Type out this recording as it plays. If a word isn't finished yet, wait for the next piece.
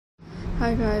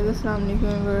Hi guys,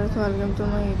 Assalamualaikum viewers, welcome to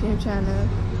my YouTube channel.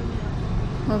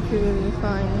 Hope you will be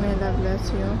fine. May Allah bless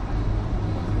you.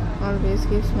 Always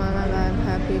keep smile alive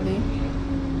happily.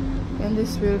 In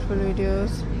these beautiful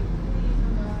videos,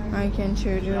 I can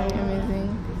share you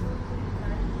amazing,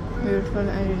 beautiful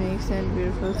and unique and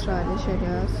beautiful stylish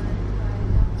ideas.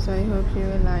 So I hope you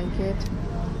will like it.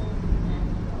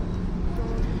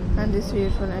 And this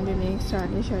beautiful and unique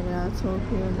stylish ideas, hope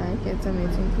you will like its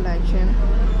amazing collection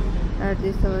at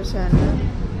this our channel.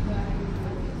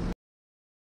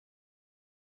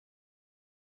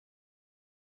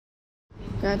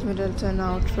 Kate Middleton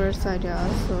outfits ideas,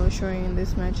 so showing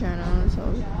this my channel, so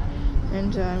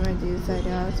enjoy my these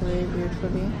ideas very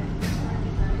beautifully.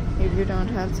 If you don't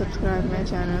have subscribed my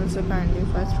channel, so kindly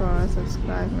first for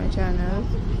subscribe my channel.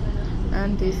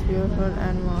 And these beautiful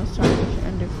and more stylish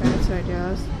and different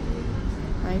ideas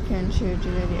I can share you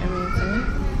very amazing.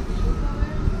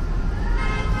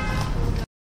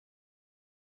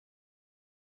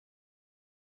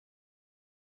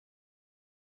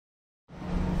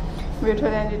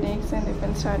 Beautiful and unique and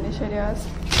different stylish ideas.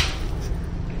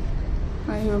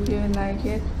 I hope you will like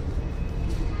it.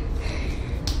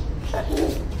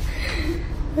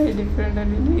 Very different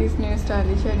and unique new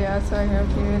stylish ideas, so I hope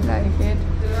you will like it.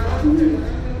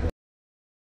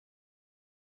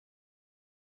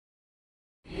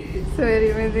 So very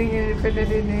amazing and different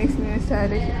and unique new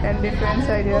stylish and different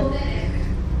ideas.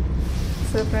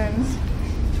 So friends,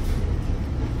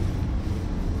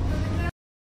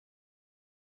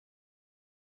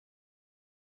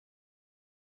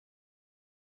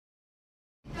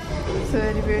 so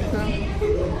very beautiful.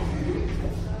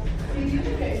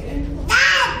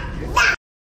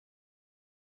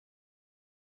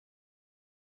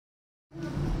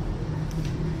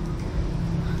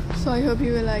 So I hope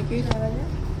you will like it.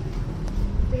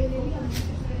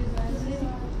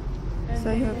 So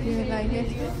I hope you will like it.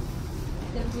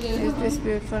 It's this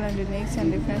beautiful and unique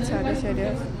and different stylish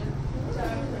ideas.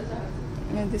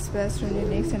 And this best and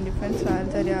unique and different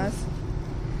stylish ideas.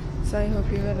 So I hope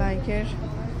you will like it.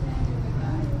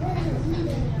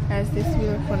 As this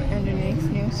beautiful and unique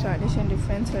new stylish and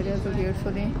different ideas are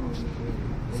beautifully.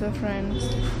 So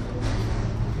friends,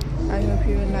 I hope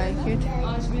you will like it.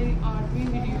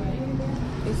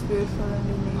 It's beautiful and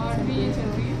unique and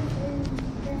beautiful.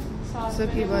 So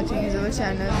keep watching our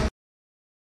channel.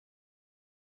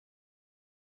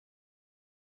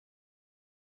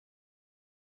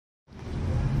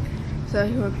 So I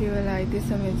hope you will like this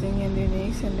amazing and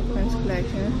unique and different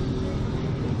collection.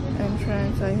 And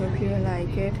friends, I hope you will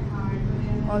like it.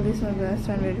 All these are best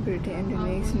and very pretty and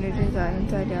unique new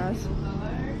designs and ideas.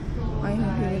 I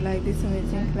hope you will like these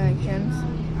amazing collections.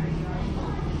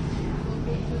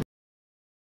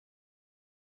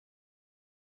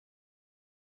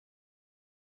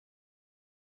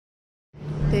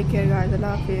 Take care guys,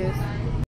 Allah Hafiz.